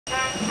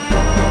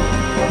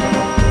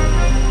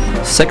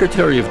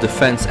Secretary of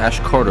Defense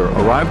Ashton Carter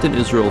arrived in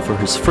Israel for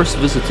his first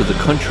visit to the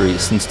country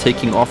since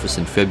taking office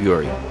in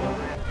February.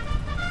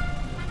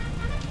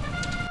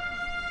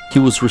 He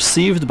was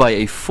received by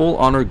a full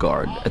honor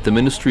guard at the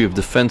Ministry of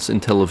Defense in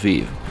Tel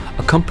Aviv,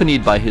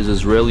 accompanied by his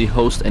Israeli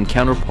host and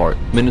counterpart,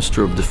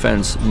 Minister of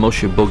Defense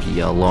Moshe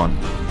Yaalon.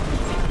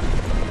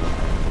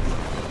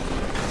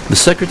 The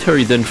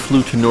Secretary then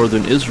flew to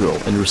northern Israel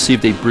and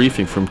received a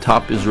briefing from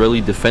top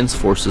Israeli Defense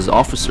Forces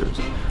officers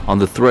on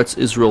the threats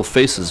Israel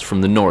faces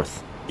from the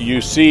north.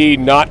 You see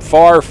not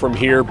far from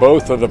here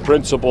both of the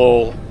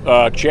principal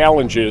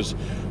challenges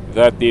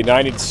that the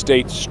United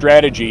States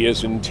strategy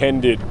is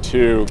intended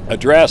to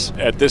address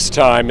at this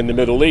time in the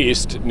Middle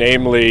East,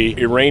 namely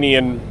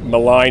Iranian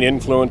malign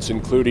influence,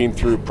 including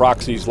through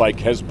proxies like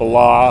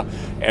Hezbollah,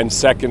 and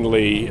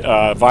secondly,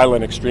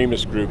 violent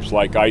extremist groups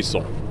like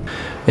ISIL.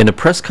 In a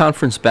press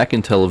conference back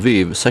in Tel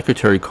Aviv,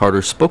 Secretary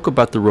Carter spoke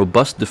about the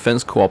robust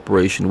defense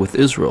cooperation with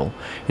Israel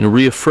and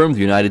reaffirmed the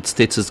United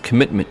States'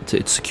 commitment to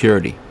its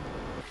security.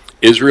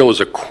 Israel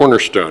is a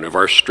cornerstone of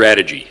our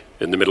strategy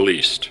in the Middle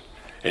East,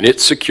 and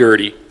its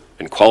security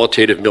and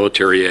qualitative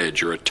military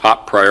edge are a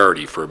top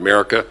priority for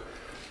America,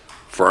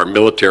 for our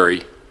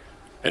military,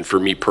 and for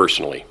me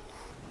personally.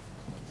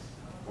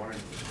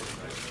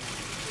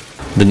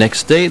 The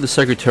next day, the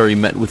Secretary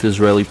met with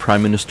Israeli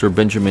Prime Minister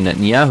Benjamin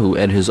Netanyahu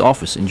at his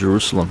office in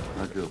Jerusalem.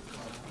 Thank you.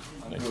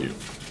 Thank you.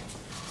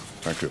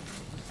 Thank you.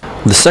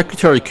 The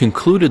Secretary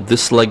concluded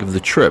this leg of the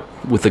trip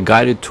with a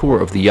guided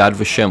tour of the Yad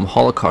Vashem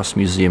Holocaust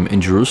Museum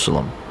in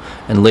Jerusalem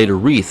and laid a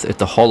wreath at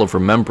the Hall of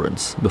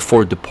Remembrance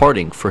before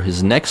departing for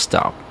his next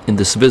stop in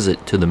this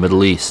visit to the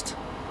Middle East.